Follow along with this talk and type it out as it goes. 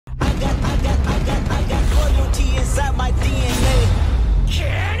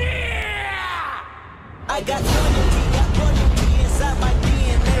I got royalty inside my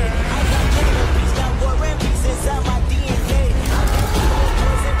DNA. I got cannabis, got war and peace inside my DNA. I got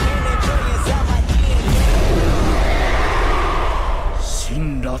poison, pain, and joy inside my DNA. 死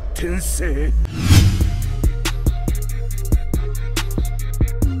んだ天性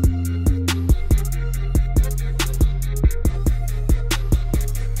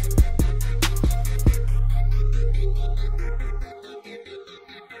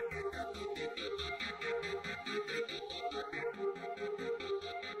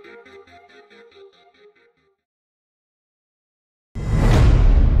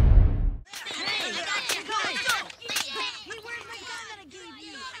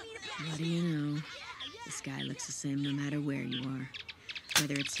What do you know? This guy looks the same no matter where you are.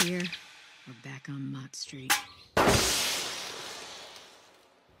 Whether it's here or back on Mott Street.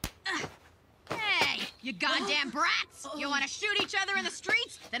 Hey, you goddamn brats! You want to shoot each other in the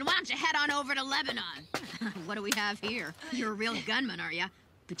streets? Then why don't you head on over to Lebanon? What do we have here? You're a real gunman, are ya?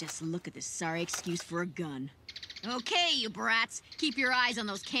 But just look at this sorry excuse for a gun. Okay, you brats. Keep your eyes on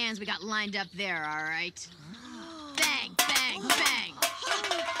those cans we got lined up there, all right? Bang, bang, bang!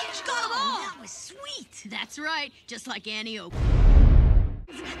 You got them all! That was sweet! That's right, just like Annie Oak.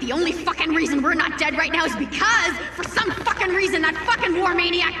 The only fucking reason we're not dead right now is because, for some fucking reason, that fucking war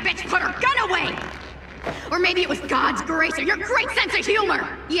maniac bitch put her gun away! Or maybe it was God's grace or your great sense of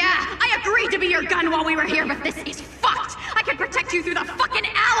humor! Yeah, I agreed to be your gun while we were here, but this is fucked! I can protect you through the fucking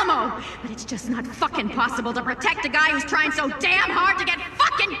Alamo! But it's just not fucking possible to protect a guy who's trying so damn hard to get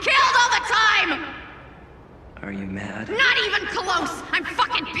fucking killed all the time! Are you mad? Not even close! I'm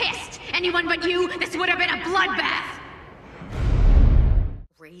fucking pissed! Anyone but you, this would have been a bloodbath!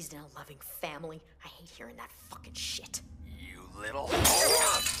 Raised in a loving family. I hate hearing that fucking shit. You little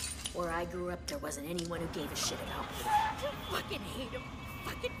Where I grew up, there wasn't anyone who gave a shit about me. I fucking hate him.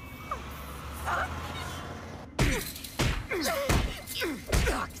 Fucking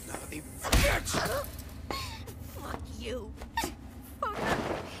bloody bitch! fuck you. Fuck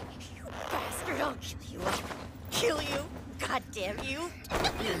you, bastard. I'll kill you. I'll kill you. God damn you.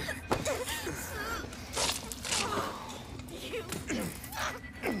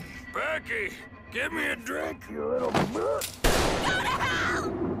 Becky, give me a drink, you little bitch! Go to hell!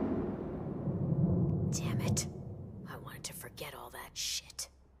 Damn it. I wanted to forget all that shit.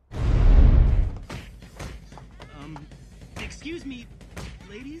 Excuse me,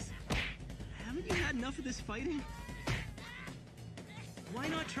 ladies? Haven't you had enough of this fighting? Why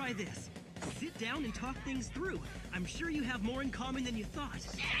not try this? Sit down and talk things through. I'm sure you have more in common than you thought.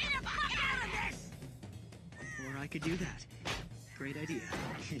 Get the fuck out of this! Or I could do that. Great idea.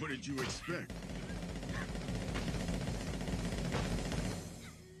 What did you expect?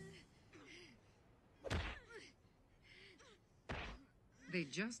 They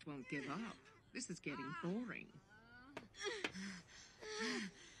just won't give up. This is getting boring.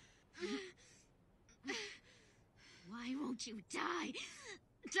 Why won't you die?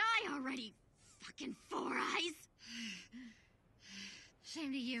 Die already, fucking Four Eyes!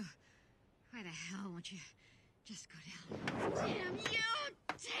 Shame to you. Why the hell won't you just go down? Damn you!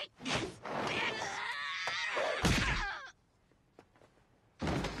 Take this, bitch!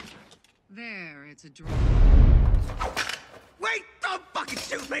 There, it's a draw. Wait! Don't fucking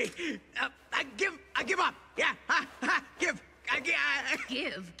shoot me! I give up! Yeah?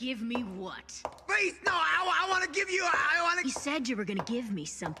 Give me what? Please, no, I want to give you, You said you were gonna give me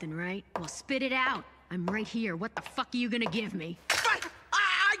something, right? Well, spit it out. I'm right here. What the fuck are you gonna give me? But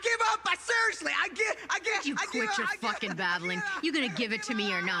I give up! Seriously, I give You quit your fucking babbling. You gonna give it to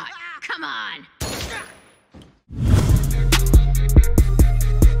me or not? Come on!